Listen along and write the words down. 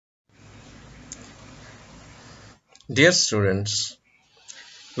Dear students,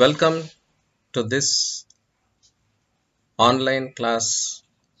 welcome to this online class,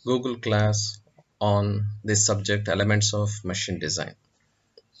 Google class on this subject elements of machine design.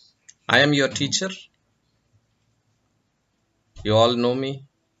 I am your teacher. You all know me.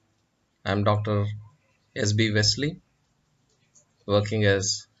 I am Dr. S.B. Wesley, working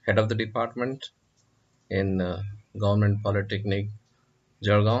as head of the department in Government Polytechnic,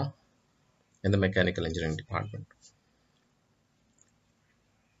 Jargaon, in the mechanical engineering department.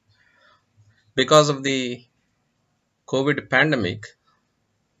 Because of the COVID pandemic,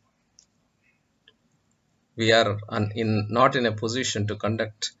 we are not in a position to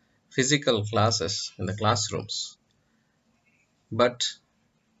conduct physical classes in the classrooms, but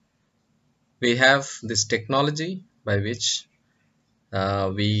we have this technology by which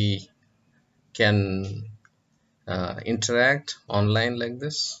we can interact online like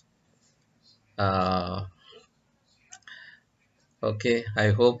this. Okay, I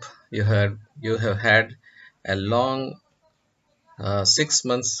hope you have had a long 6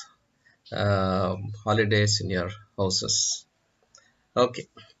 months holidays in your houses. Okay,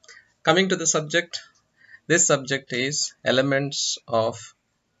 coming to the subject. This subject is elements of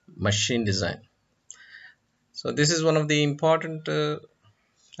machine design. So this is one of the important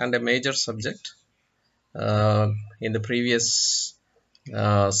and a major subject in the previous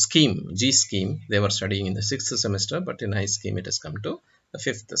G scheme. They were studying in the 6th semester, but in I scheme it has come to the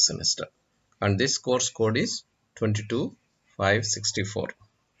 5th semester, and this course code is 22564.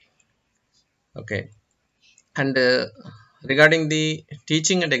 Okay, and regarding the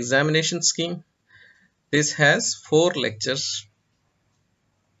teaching and examination scheme, this has 4 lectures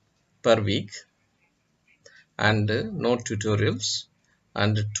per week and no tutorials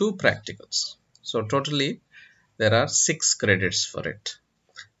and 2 practicals. So totally there are 6 credits for it,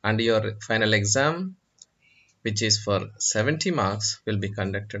 and your final exam, which is for 70 marks, will be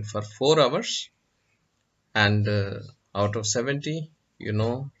conducted for 4 hours, and out of 70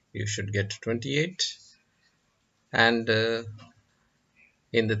 you should get 28, and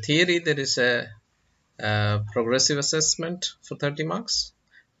in the theory there is a progressive assessment for 30 marks.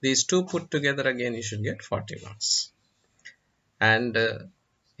 These two put together again you should get 40 marks, and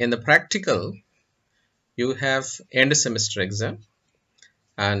in the practical you have end semester exam,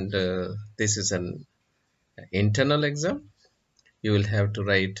 and this is an internal exam. You will have to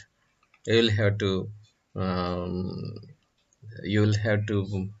write, you will have to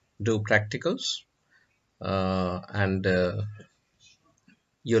do practicals, and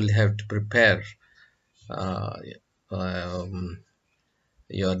you'll have to prepare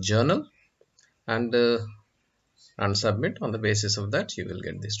your journal and submit. On the basis of that you will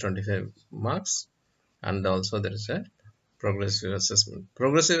get this 25 marks, and also there is a progressive assessment.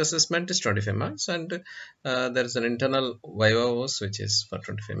 Progressive assessment is 25 marks, and there is an internal viva which is for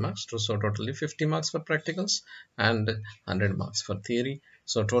 25 marks. So totally 50 marks for practicals and 100 marks for theory.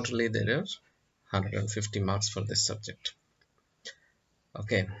 So totally there is 150 marks for this subject.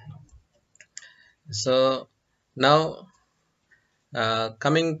 Okay, so now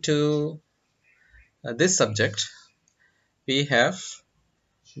coming to this subject, we have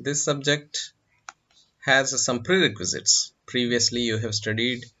this subject has some prerequisites. Previously you have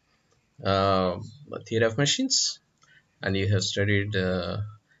studied theory of machines, and you have studied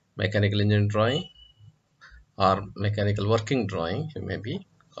mechanical engineering drawing or mechanical working drawing, you may be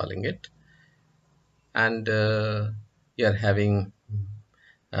calling it, and you are having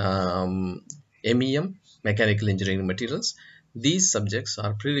MEM, mechanical engineering materials. These subjects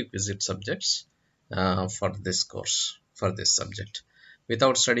are prerequisite subjects for this course, for this subject.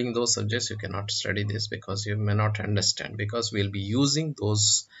 Without studying those subjects you cannot study this, because you may not understand, because we'll be using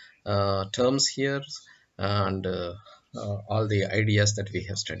those terms here and all the ideas that we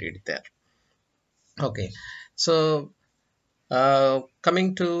have studied there. Okay, so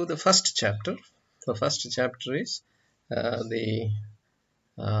coming to the first chapter. The first chapter is the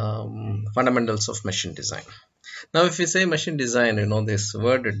fundamentals of machine design. Now if we say machine design, this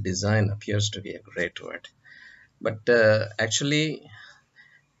word design appears to be a great word, but actually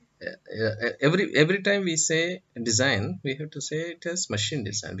every time we say design, we have to say it as machine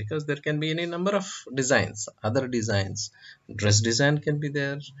design, because there can be any number of designs, other designs. Dress design can be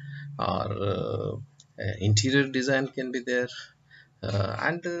there, or interior design can be there,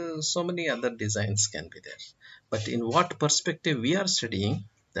 and so many other designs can be there. But in what perspective we are studying,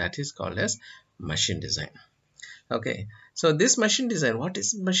 that is called as machine design. Okay, so this machine design, what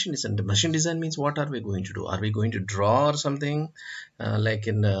is machine design? The machine design means, what are we going to do? Are we going to draw or something like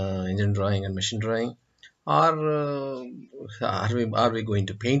in engine drawing and machine drawing, or are we going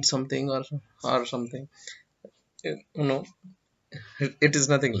to paint something or something? No, it is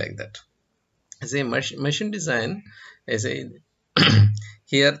nothing like that. As a machine design, as a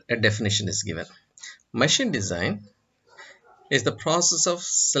here a definition is given. Machine design is the process of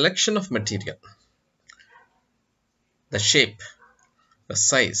selection of material, the shape, the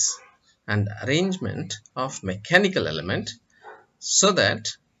size, and arrangement of mechanical element so that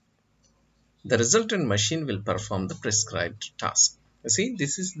the resultant machine will perform the prescribed task. You see,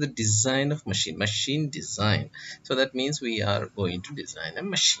 this is the design of machine design. So that means we are going to design a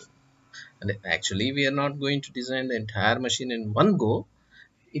machine. And actually, we are not going to design the entire machine in one go.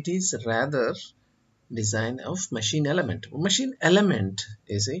 It is rather design of machine element. Machine element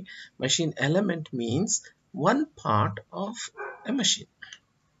is a machine element means one part of a machine.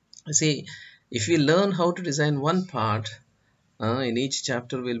 See, if we learn how to design one part, in each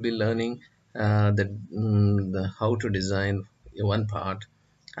chapter we'll be learning how to design one part,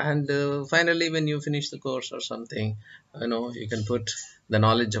 and finally when you finish the course or something, you can put the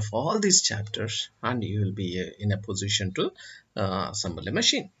knowledge of all these chapters and you will be in a position to assemble a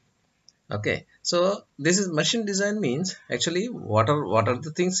machine. Okay, so this is machine design means actually what are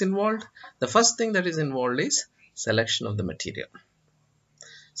the things involved. The first thing that is involved is selection of the material.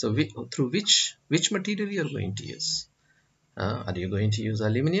 So through which material you are going to use. Are you going to use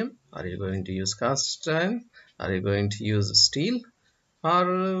aluminum? Are you going to use cast iron? Are you going to use steel? Or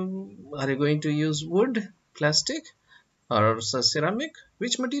are you going to use wood, plastic, or ceramic?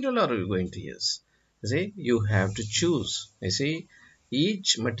 Which material are you going to use? You see, you have to choose. You see,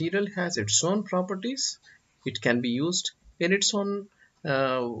 each material has its own properties. It can be used in its own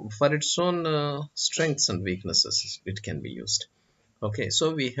for its own strengths and weaknesses. It can be used. Okay,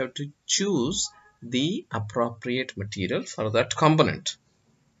 so we have to choose the appropriate material for that component.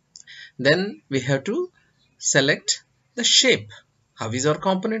 Then we have to select the shape. How is our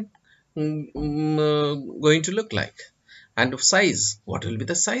component going to look like? And size, what will be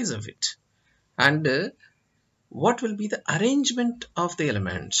the size of it? And what will be the arrangement of the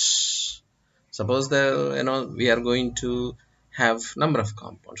elements? Suppose we are going to have number of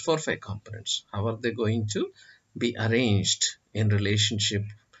components, 4 or 5 components. How are they going to be arranged in relationship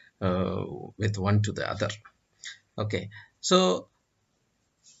with one to the other? Okay, so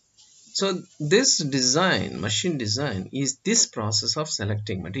this design, machine design, is this process of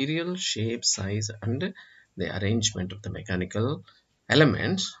selecting material, shape, size, and the arrangement of the mechanical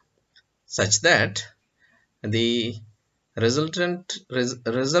elements such that the resulting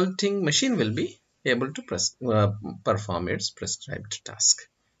machine will be able to perform its prescribed task.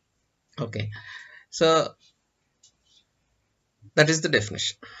 Okay, so that is the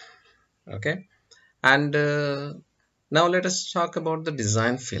definition. Okay, and now let us talk about the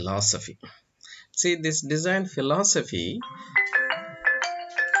design philosophy. See, this design philosophy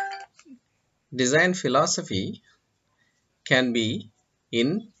can be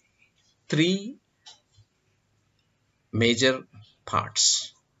in 3 major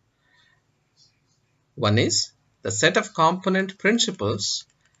parts. One is the set of component principles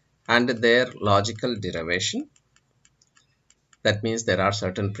and their logical derivation. That means there are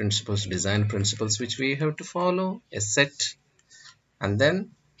certain principles, design principles, which we have to follow, a set, and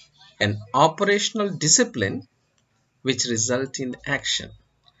then an operational discipline which result in action.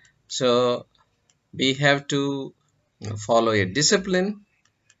 So we have to follow a discipline,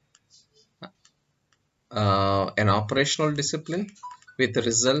 an operational discipline with a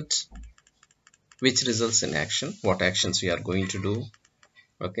result which results in action, what actions we are going to do.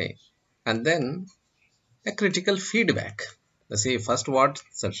 Okay, and then a critical feedback. Let's see, first what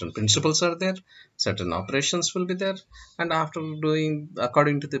certain principles are there, certain operations will be there, and after doing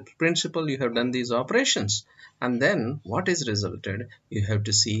according to the principle you have done these operations, and then what is resulted you have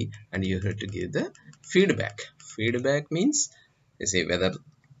to see and you have to give the feedback. Feedback means you see whether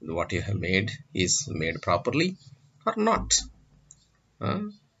what you have made is made properly or not.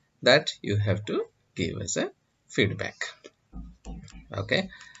 That you have to give as a feedback. Okay,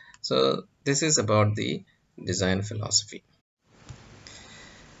 so this is about the design philosophy.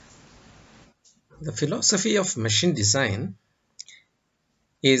 The philosophy of machine design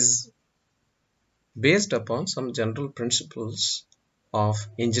is based upon some general principles of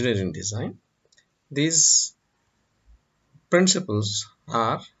engineering design. These principles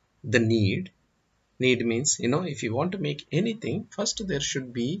are the need. Need means, if you want to make anything, first there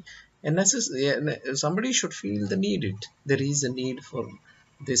should be a necessary, somebody should feel the need. There is a need for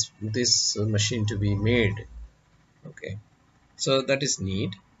this machine to be made. Okay, so that is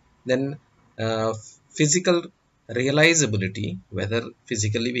need. Then physical realizability, whether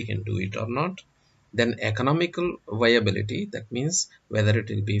physically we can do it or not. Then economical viability, that means whether it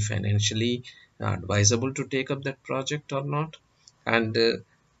will be financially advisable to take up that project or not. And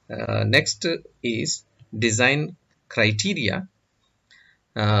next is design criteria,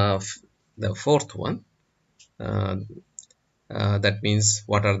 uh, the fourth one. Uh, that means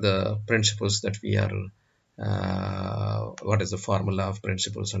what are the principles that we are, what is the formula of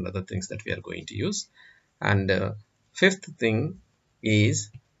principles and other things that we are going to use. And fifth thing is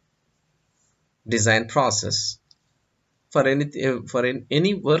design process. For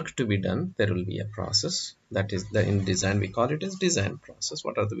any work to be done, there will be a process. That is the in design we call it as design process.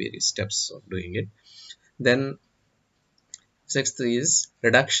 What are the various steps of doing it? Then sixth is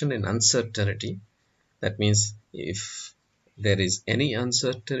reduction in uncertainty. That means if there is any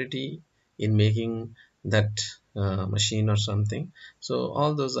uncertainty in making that machine or something, so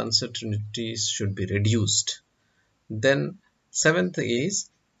all those uncertainties should be reduced. Then seventh is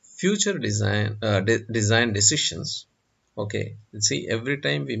future design decisions. Okay, see, every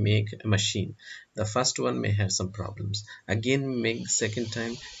time we make a machine, the first one may have some problems. Again, make second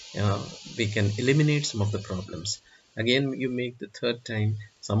time, we can eliminate some of the problems. Again, you make the third time,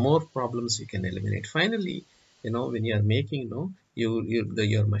 some more problems you can eliminate. Finally, when you are making,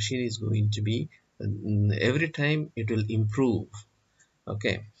 your machine is going to be, every time it will improve.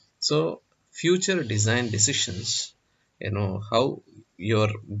 Okay, so future design decisions, how your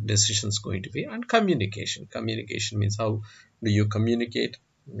decisions going to be. And communication means how do you communicate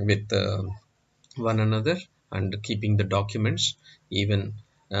with one another, and keeping the documents. Even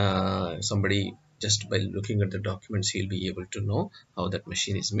somebody, just by looking at the documents, he'll be able to know how that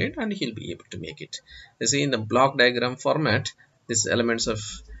machine is made, and he'll be able to make it. You see, in the block diagram format, these elements of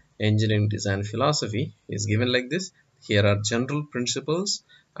engineering design philosophy is given like this. Here are general principles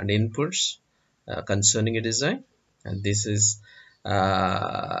and inputs concerning a design, and this is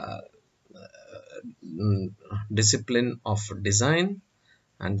uh, discipline of design.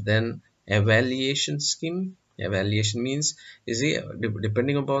 And then evaluation scheme. Evaluation means, you see,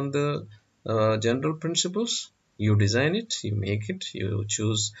 depending upon the general principles, you design it, you make it, you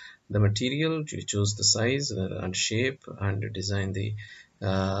choose the material, you choose the size and shape, and design the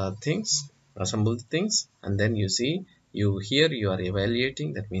things, assemble the things. And then you see, you are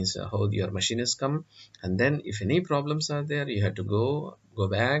evaluating, that means how your machine has come. And then if any problems are there, you have to go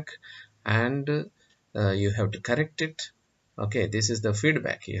back, and you have to correct it. Okay, this is the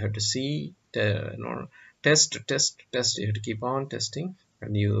feedback. You have to see, test. You have to keep on testing,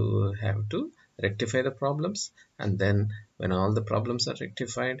 and you have to rectify the problems. And then when all the problems are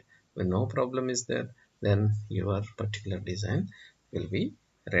rectified, when no problem is there, then your particular design will be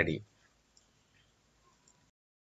ready.